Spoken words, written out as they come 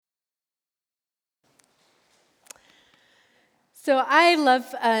So I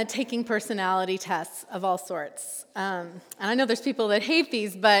love taking personality tests of all sorts. And I know there's people that hate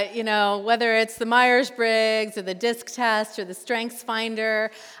these, but whether it's the Myers-Briggs or the DISC test or the Strengths Finder,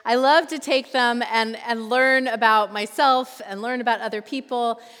 I love to take them and learn about myself and learn about other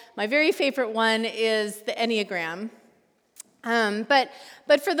people. My very favorite one is the Enneagram. But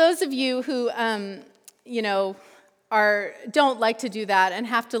for those of you who don't like to do that and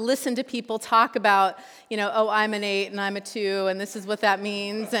have to listen to people talk about, oh, I'm an 8 and I'm a 2 and this is what that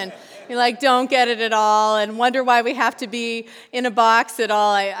means, and you're like, don't get it at all and wonder why we have to be in a box at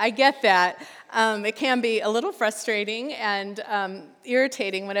all. I get that. It can be a little frustrating and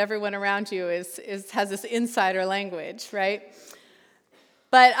irritating when everyone around you has this insider language, right?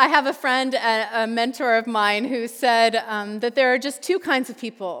 But I have a friend, a mentor of mine, who said that there are just two kinds of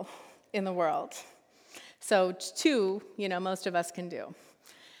people in the world. So two, most of us can do.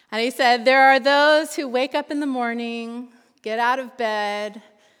 And he said, there are those who wake up in the morning, get out of bed,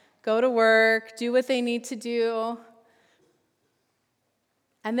 go to work, do what they need to do.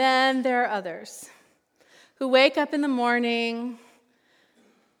 And then there are others who wake up in the morning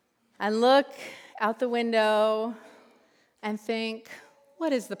and look out the window and think,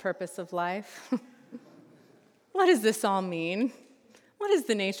 what is the purpose of life? What does this all mean? What is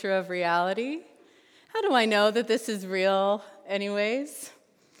the nature of reality? How do I know that this is real anyways?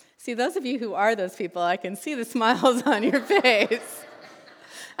 See, those of you who are those people, I can see the smiles on your face.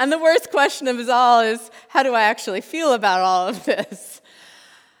 And the worst question of us all is, how do I actually feel about all of this?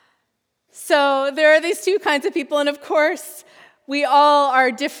 So there are these two kinds of people, and of course, we all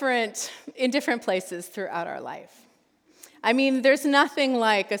are different in different places throughout our life. I mean, there's nothing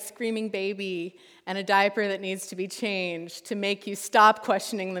like a screaming baby and a diaper that needs to be changed to make you stop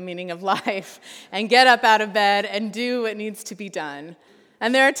questioning the meaning of life and get up out of bed and do what needs to be done.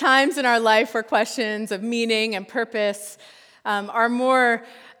 And there are times in our life where questions of meaning and purpose are more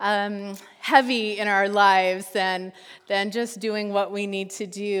heavy in our lives than just doing what we need to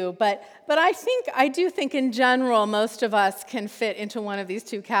do. But I do think in general, most of us can fit into one of these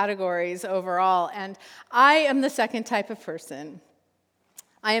two categories overall. And I am the second type of person.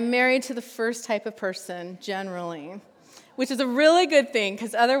 I am married to the first type of person, generally, which is a really good thing,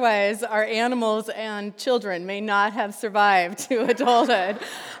 because otherwise our animals and children may not have survived to adulthood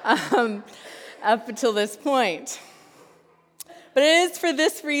up until this point. But it is for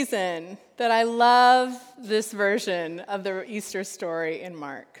this reason that I love this version of the Easter story in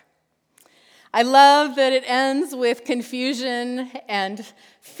Mark. I love that it ends with confusion and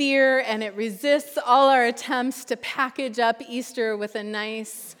fear, and it resists all our attempts to package up Easter with a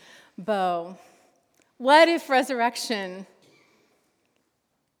nice bow. What if resurrection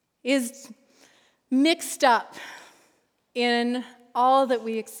is mixed up in all that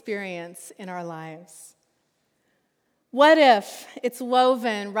we experience in our lives? What if it's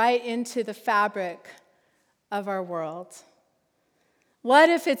woven right into the fabric of our world? What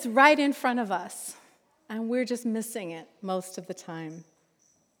if it's right in front of us and we're just missing it most of the time?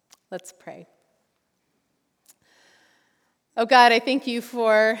 Let's pray. Oh God, I thank you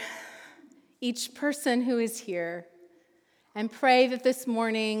for each person who is here, and pray that this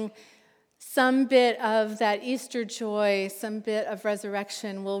morning some bit of that Easter joy, some bit of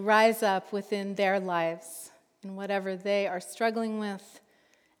resurrection will rise up within their lives in whatever they are struggling with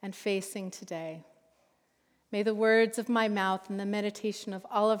and facing today. May the words of my mouth and the meditation of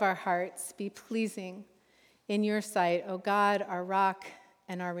all of our hearts be pleasing in your sight, O God, our rock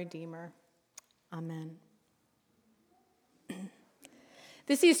and our Redeemer. Amen.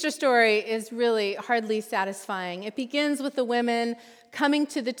 This Easter story is really hardly satisfying. It begins with the women coming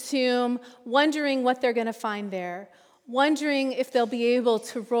to the tomb, wondering what they're going to find there, wondering if they'll be able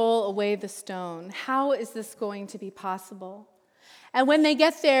to roll away the stone. How is this going to be possible? And when they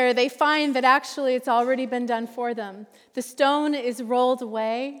get there, they find that actually it's already been done for them. The stone is rolled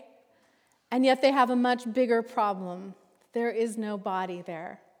away, and yet they have a much bigger problem. There is no body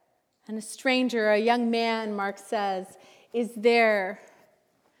there. And a stranger, a young man, Mark says, is there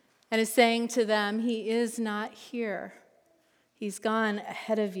and is saying to them, he is not here. He's gone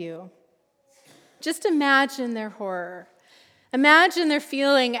ahead of you. Just imagine their horror. Imagine their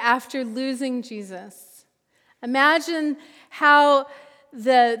feeling after losing Jesus. Imagine how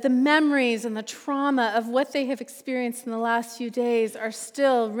the memories and the trauma of what they have experienced in the last few days are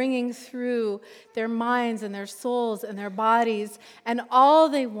still ringing through their minds and their souls and their bodies, and all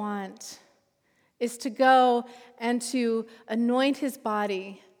they want is to go and to anoint his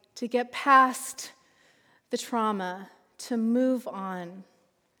body, to get past the trauma, to move on.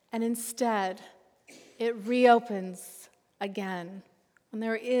 And instead, it reopens again when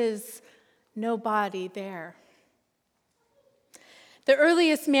there is no body there. The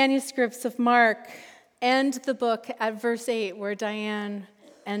earliest manuscripts of Mark end the book at verse 8, where Diane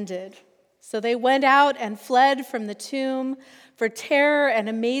ended. So they went out and fled from the tomb, for terror and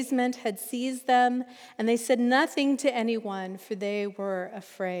amazement had seized them, and they said nothing to anyone, for they were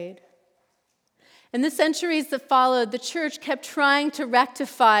afraid. In the centuries that followed, the church kept trying to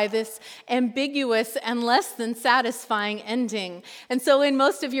rectify this ambiguous and less than satisfying ending. And so in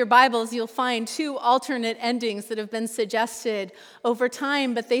most of your Bibles, you'll find two alternate endings that have been suggested over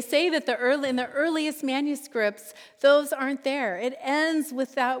time, but they say that in the earliest manuscripts, those aren't there. It ends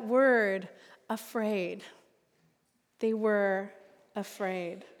with that word, afraid. They were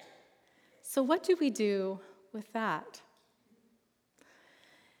afraid. So what do we do with that?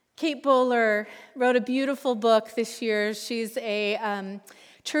 Kate Bowler wrote a beautiful book this year. She's a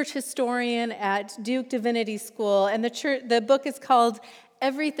church historian at Duke Divinity School, and the book is called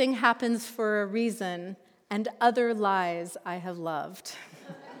Everything Happens for a Reason and Other Lies I Have Loved.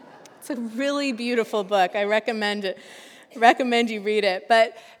 It's a really beautiful book. I recommend you read it.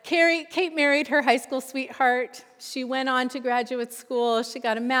 But Kate married her high school sweetheart. She went on to graduate school. She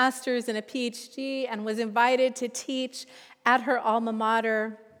got a master's and a PhD and was invited to teach at her alma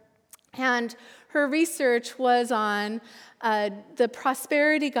mater. And her research was on the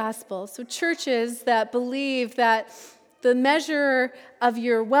prosperity gospel, so churches that believe that the measure of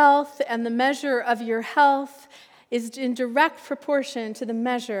your wealth and the measure of your health is in direct proportion to the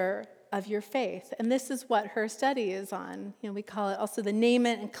measure of your faith. And this is what her study is on. We call it also the name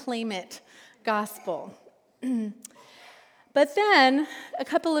it and claim it gospel. But then, a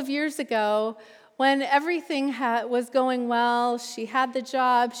couple of years ago, when everything was going well, she had the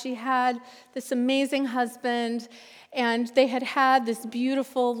job, she had this amazing husband, and they had this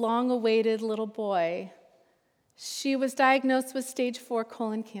beautiful, long-awaited little boy. She was diagnosed with stage 4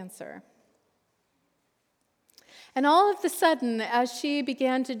 colon cancer. And all of a sudden, as she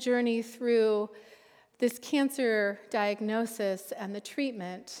began to journey through this cancer diagnosis and the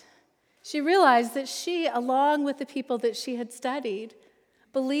treatment, she realized that she, along with the people that she had studied,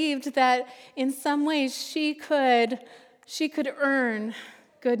 believed that in some ways she could earn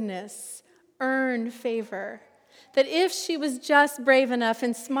goodness, earn favor. That if she was just brave enough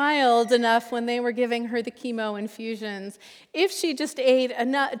and smiled enough when they were giving her the chemo infusions, if she just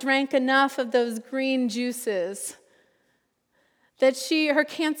drank enough of those green juices, that her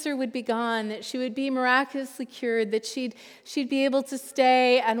cancer would be gone, that she would be miraculously cured, that she'd be able to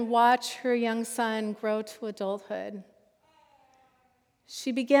stay and watch her young son grow to adulthood.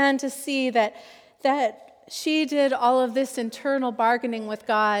 She began to see that she did all of this internal bargaining with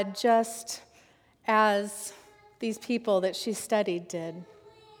God just as these people that she studied did.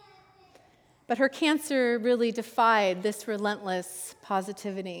 But her cancer really defied this relentless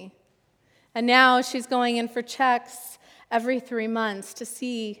positivity. And now she's going in for checks every 3 months to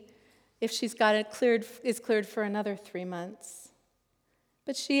see if is cleared for another 3 months.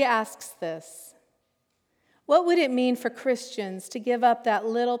 But she asks this: what would it mean for Christians to give up that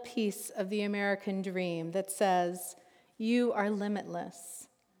little piece of the American dream that says, you are limitless?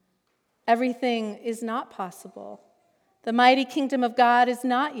 Everything is not possible. The mighty kingdom of God is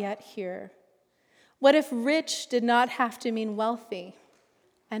not yet here. What if rich did not have to mean wealthy,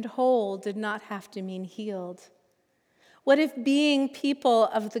 and whole did not have to mean healed? What if being people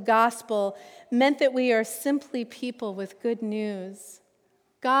of the gospel meant that we are simply people with good news?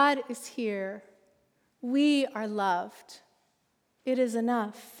 God is here. We are loved. It is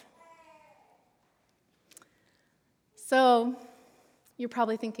enough. So, you're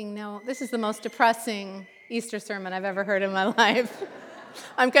probably thinking, no, this is the most depressing Easter sermon I've ever heard in my life.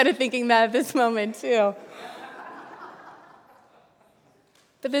 I'm kind of thinking that at this moment, too.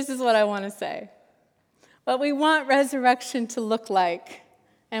 But this is what I want to say. What we want resurrection to look like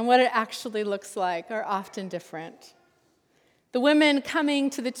and what it actually looks like are often different. The women coming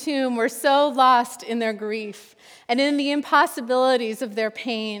to the tomb were so lost in their grief and in the impossibilities of their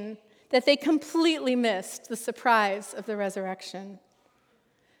pain that they completely missed the surprise of the resurrection.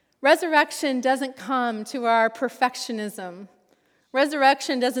 Resurrection doesn't come to our perfectionism.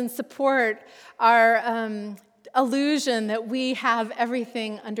 Resurrection doesn't support our illusion that we have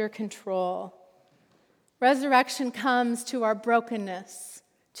everything under control. Resurrection comes to our brokenness,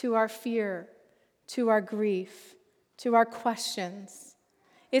 to our fear, to our grief, to our questions.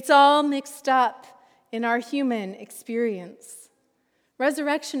 It's all mixed up in our human experience.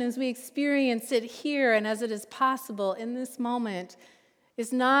 Resurrection, as we experience it here and as it is possible in this moment,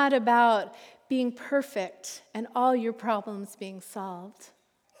 is not about being perfect and all your problems being solved.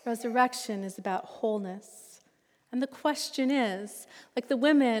 Resurrection is about wholeness. And the question is, like the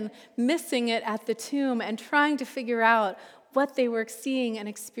women missing it at the tomb and trying to figure out, what they were seeing and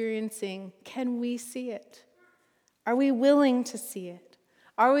experiencing, can we see it? Are we willing to see it?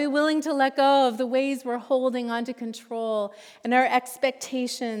 Are we willing to let go of the ways we're holding on to control and our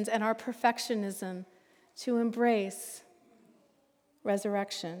expectations and our perfectionism to embrace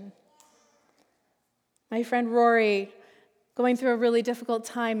resurrection? My friend Rory, going through a really difficult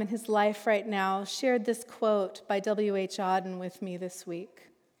time in his life right now, shared this quote by W.H. Auden with me this week.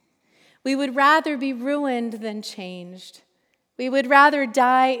 "We would rather be ruined than changed. We would rather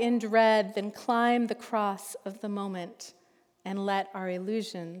die in dread than climb the cross of the moment and let our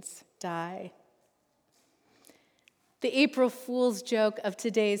illusions die." The April Fool's joke of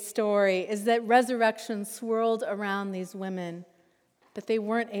today's story is that resurrection swirled around these women, but they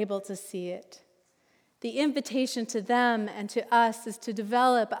weren't able to see it. The invitation to them and to us is to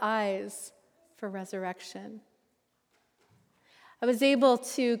develop eyes for resurrection. I was able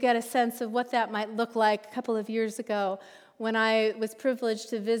to get a sense of what that might look like a couple of years ago when I was privileged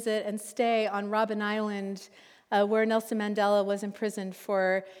to visit and stay on Robben Island, where Nelson Mandela was imprisoned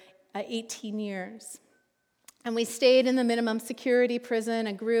for 18 years. And we stayed in the minimum security prison,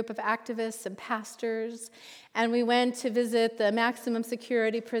 a group of activists and pastors, and we went to visit the maximum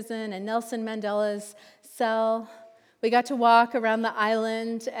security prison and Nelson Mandela's cell. We got to walk around the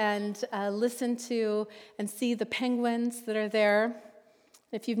island and listen to and see the penguins that are there.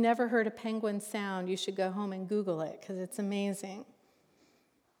 If you've never heard a penguin sound, you should go home and Google it because it's amazing.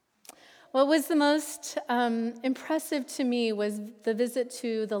 What was the most impressive to me was the visit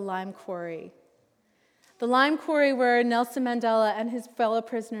to the lime quarry. The lime quarry where Nelson Mandela and his fellow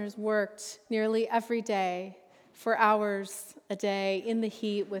prisoners worked nearly every day for hours a day in the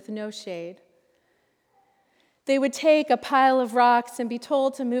heat with no shade. They would take a pile of rocks and be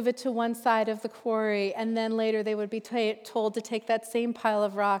told to move it to one side of the quarry, and then later they would be told to take that same pile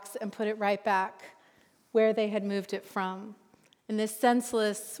of rocks and put it right back where they had moved it from. And this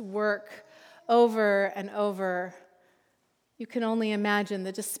senseless work over and over, you can only imagine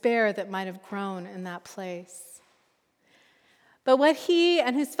the despair that might have grown in that place. But what he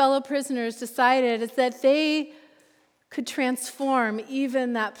and his fellow prisoners decided is that they could transform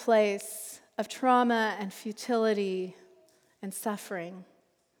even that place of trauma and futility and suffering.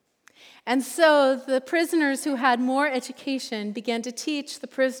 And so the prisoners who had more education began to teach the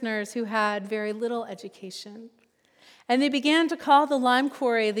prisoners who had very little education. And they began to call the lime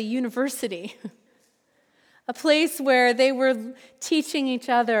quarry the university, a place where they were teaching each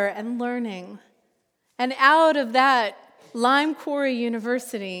other and learning. And out of that lime quarry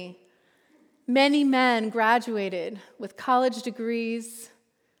university, many men graduated with college degrees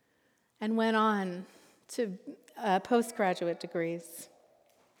and went on to postgraduate degrees.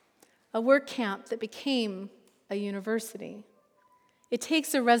 A work camp that became a university. It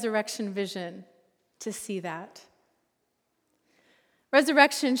takes a resurrection vision to see that.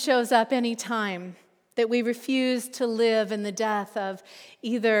 Resurrection shows up any time that we refuse to live in the death of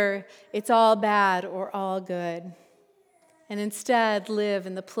either it's all bad or all good, and instead live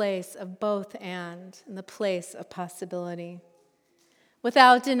in the place of both and, in the place of possibility.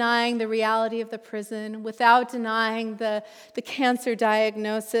 Without denying the reality of the prison, without denying the cancer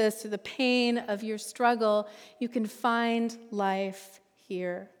diagnosis or the pain of your struggle, you can find life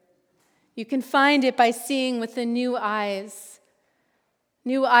here. You can find it by seeing with the new eyes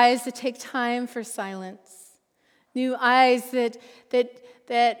that take time for silence, new eyes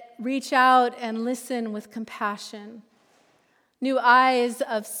that reach out and listen with compassion, new eyes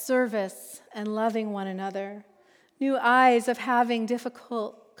of service and loving one another, new eyes of having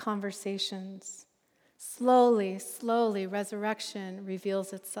difficult conversations. Slowly, slowly, resurrection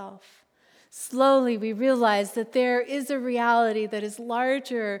reveals itself. Slowly, we realize that there is a reality that is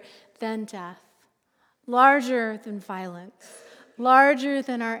larger than death, larger than violence, larger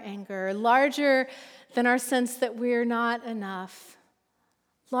than our anger, larger than our sense that we're not enough,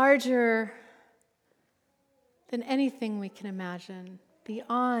 larger than anything we can imagine.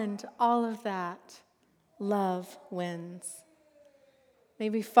 Beyond all of that, love wins. May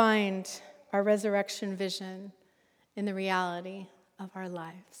we find our resurrection vision in the reality of our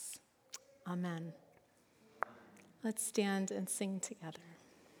lives. Amen. Let's stand and sing together.